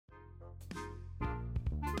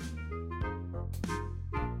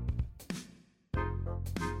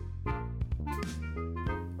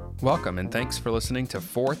Welcome and thanks for listening to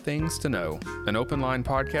Four Things to Know, an open line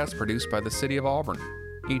podcast produced by the City of Auburn.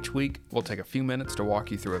 Each week, we'll take a few minutes to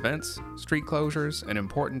walk you through events, street closures, and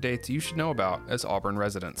important dates you should know about as Auburn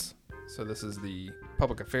residents. So this is the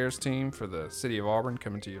public affairs team for the City of Auburn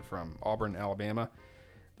coming to you from Auburn, Alabama.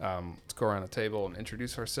 Let's go around the table and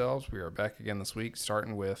introduce ourselves. We are back again this week,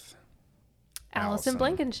 starting with Allison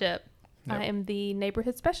Blankenship. Yep. I am the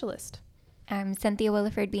neighborhood specialist. I'm Cynthia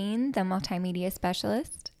Williford-Bean, the multimedia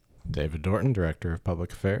specialist. David Dorton, Director of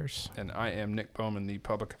Public Affairs. And I am Nick Bowman, the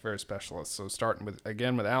public affairs specialist. So starting with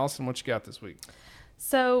Allison, what you got this week?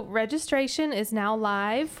 So registration is now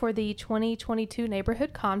live for the 2022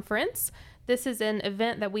 Neighborhood Conference. This is an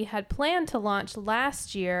event that we had planned to launch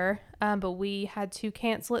last year, but we had to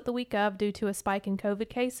cancel it the week of due to a spike in COVID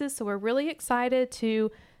cases. So we're really excited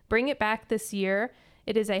to bring it back this year.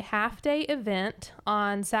 It is a half-day event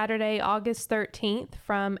on Saturday, August 13th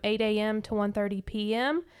from 8 a.m. to 1:30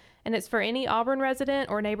 p.m., and it's for any Auburn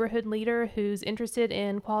resident or neighborhood leader who's interested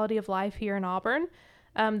in quality of life here in Auburn.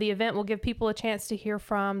 The event will give people a chance to hear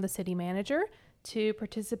from the city manager, to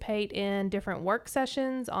participate in different work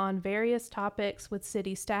sessions on various topics with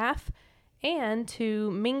city staff, and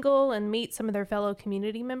to mingle and meet some of their fellow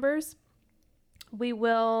community members. We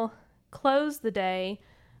will close the day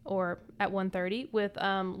or at 1:30 with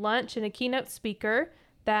lunch and a keynote speaker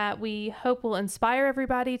that we hope will inspire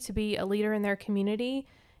everybody to be a leader in their community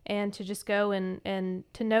and to just go and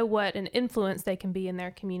to know what an influence they can be in their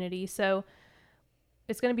community. So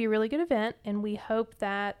it's going to be a really good event, and we hope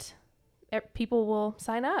that people will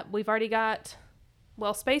sign up. We've already got,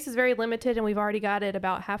 space is very limited, and we've already got it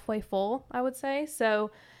about halfway full, I would say. So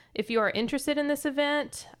if you are interested in this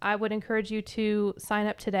event, I would encourage you to sign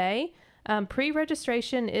up today.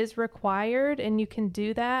 Pre-registration is required, and you can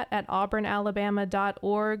do that at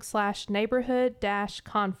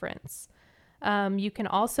auburnalabama.org/neighborhood-conference. You can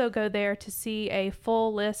also go there to see a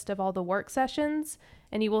full list of all the work sessions,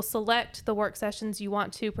 and you will select the work sessions you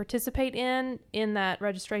want to participate in that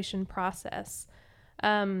registration process.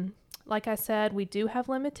 Like I said, we do have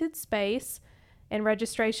limited space, and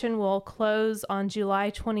registration will close on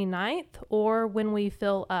July 29th or when we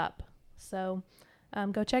fill up. So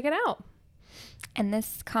go check it out. And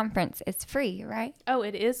this conference is free, right? Oh,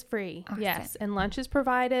 it is free. Awesome. Yes. And lunch is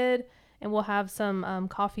provided, and we'll have some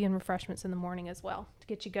coffee and refreshments in the morning as well to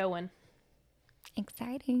get you going.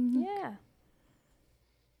 Exciting. Yeah.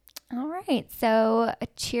 All right. So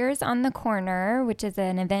Cheers on the Corner, which is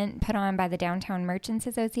an event put on by the Downtown Merchants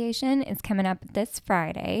Association, is coming up this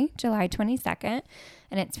Friday, July 22nd,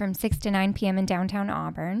 and it's from 6 to 9 p.m. in downtown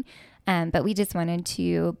Auburn. But we just wanted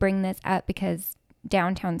to bring this up because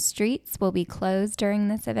downtown streets will be closed during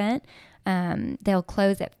this event. They'll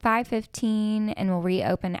close at 5:15 and will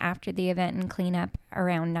reopen after the event and clean up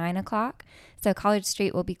around 9 o'clock. So College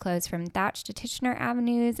Street will be closed from Thatch to Tichenor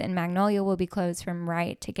Avenues, and Magnolia will be closed from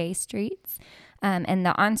Wright to Gay Streets. And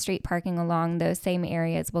the on-street parking along those same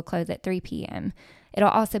areas will close at 3 p.m. It'll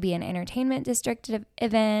also be an entertainment district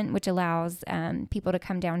event, which allows people to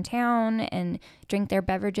come downtown and drink their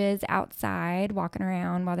beverages outside, walking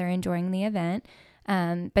around while they're enjoying the event.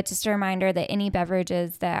 But just a reminder that any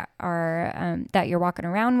beverages that are that you're walking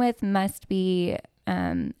around with must be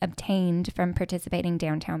obtained from participating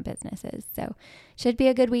downtown businesses. So should be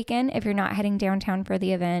a good weekend. If you're not heading downtown for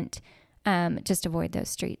the event, just avoid those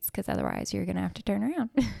streets because otherwise you're going to have to turn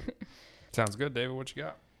around. Sounds good. David, what you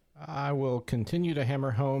got? I will continue to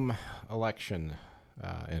hammer home election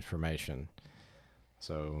information.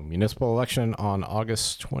 So municipal election on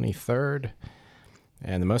August 23rd.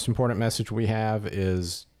 And the most important message we have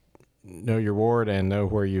is know your ward and know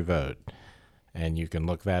where you vote. And you can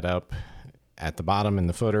look that up at the bottom in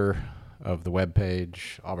the footer of the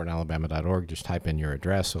webpage, auburnalabama.org. Just type in your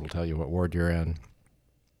address. It'll tell you what ward you're in.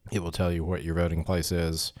 It will tell you what your voting place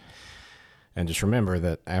is. And just remember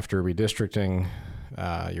that after redistricting,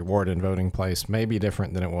 your ward and voting place may be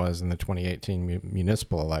different than it was in the 2018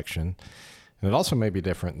 municipal election. And it also may be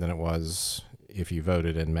different than it was if you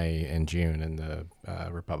voted in May and June in the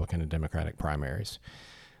Republican and Democratic primaries.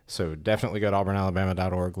 So definitely go to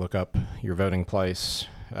auburnalabama.org, look up your voting place.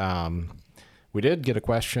 We did get a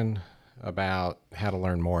question about how to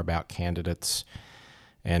learn more about candidates.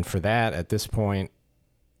 And for that, at this point,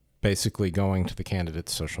 basically going to the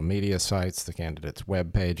candidates' social media sites, the candidates'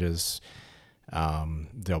 web pages.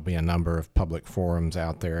 There'll be a number of public forums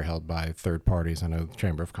out there held by third parties. I know the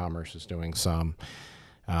Chamber of Commerce is doing some.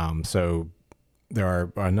 So there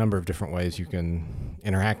are a number of different ways you can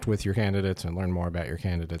interact with your candidates and learn more about your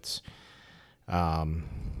candidates.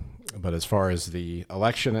 But as far as the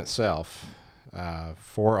election itself,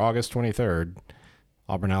 for August 23rd,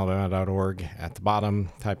 auburnalabama.org. At the bottom,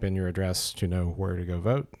 type in your address to know where to go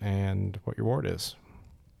vote and what your ward is.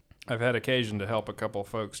 I've had occasion to help a couple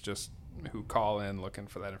folks just who call in looking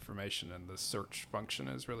for that information, and the search function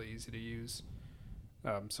is really easy to use.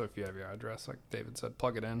 So if you have your address, like David said,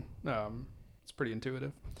 plug it in. It's pretty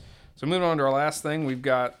intuitive. So moving on to our last thing, we've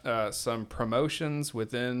got some promotions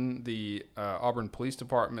within the Auburn Police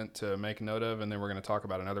Department to make note of, and then we're going to talk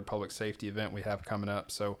about another public safety event we have coming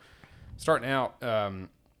up. So starting out,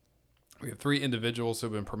 we have 3 individuals who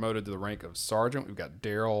have been promoted to the rank of sergeant. We've got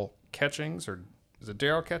Daryl Catchings, or is it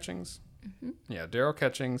Daryl Catchings? Mm-hmm. Yeah, Daryl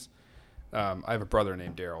Catchings. I have a brother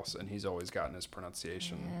named Daryl, and he's always gotten his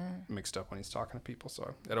pronunciation mixed up when he's talking to people,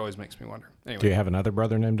 so it always makes me wonder. Anyway, Do you have another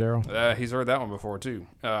brother named Daryl? He's heard that one before, too.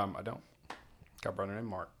 I don't. Got a brother named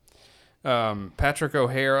Mark. Patrick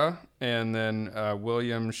O'Hara and then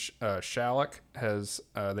William Shalleck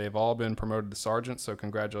they've all been promoted to sergeant, so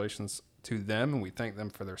congratulations to them, and we thank them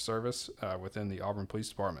for their service within the Auburn Police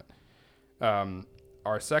Department.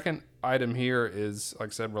 Our second item here is, like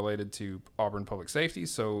I said, related to Auburn Public Safety.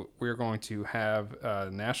 So we're going to have a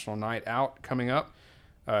National Night Out coming up.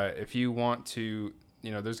 If you want to,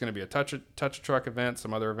 there's going to be a touch a truck event,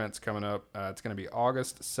 some other events coming up. It's going to be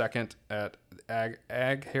August 2nd at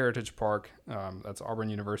Ag Heritage Park. That's Auburn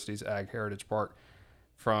University's Ag Heritage Park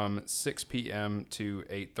from 6 p.m. to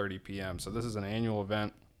 8:30 p.m. So this is an annual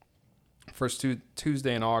event. First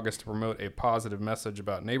Tuesday in August to promote a positive message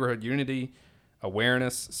about neighborhood unity,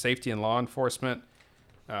 awareness, safety and law enforcement,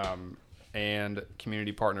 and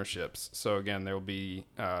community partnerships. So again, there will be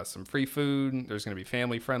some free food. There's going to be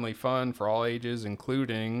family-friendly fun for all ages,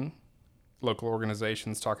 including local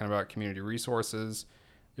organizations talking about community resources.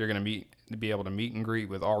 You're going to be able to meet and greet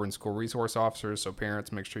with Auburn school resource officers, so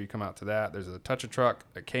parents, make sure you come out to that. There's a touch a truck,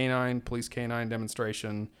 a police canine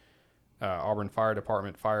demonstration, Auburn Fire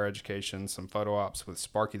Department fire education, some photo ops with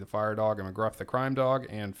Sparky the Fire Dog and McGruff the Crime Dog,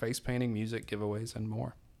 and face painting, music, giveaways, and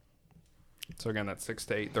more. So again, that's 6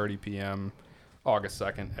 to 8:30 p.m. August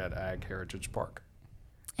 2nd at Ag Heritage Park.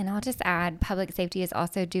 And I'll just add, Public Safety is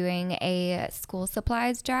also doing a school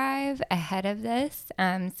supplies drive ahead of this.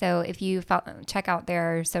 So if you check out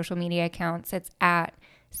their social media accounts, it's at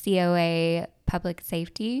COA Public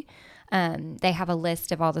Safety. They have a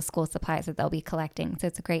list of all the school supplies that they'll be collecting. So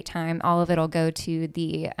it's a great time. All of it will go to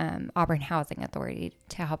the Auburn Housing Authority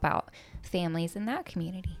to help out families in that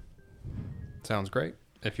community. Sounds great.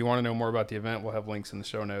 If you want to know more about the event, we'll have links in the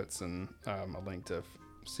show notes and a link to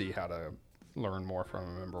see how to learn more from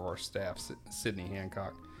a member of our staff, Sydney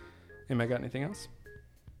Hancock. Anybody got anything else?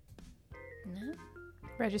 No.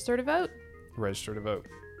 Register to vote. Register to vote.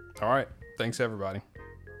 All right. Thanks, everybody.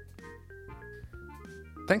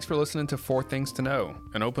 Thanks for listening to 4 Things to Know,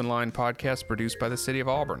 an open line podcast produced by the City of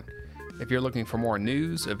Auburn. If you're looking for more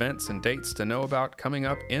news, events, and dates to know about coming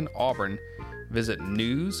up in Auburn, visit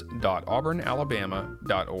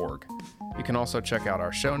news.auburnalabama.org. You can also check out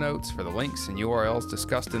our show notes for the links and URLs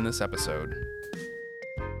discussed in this episode.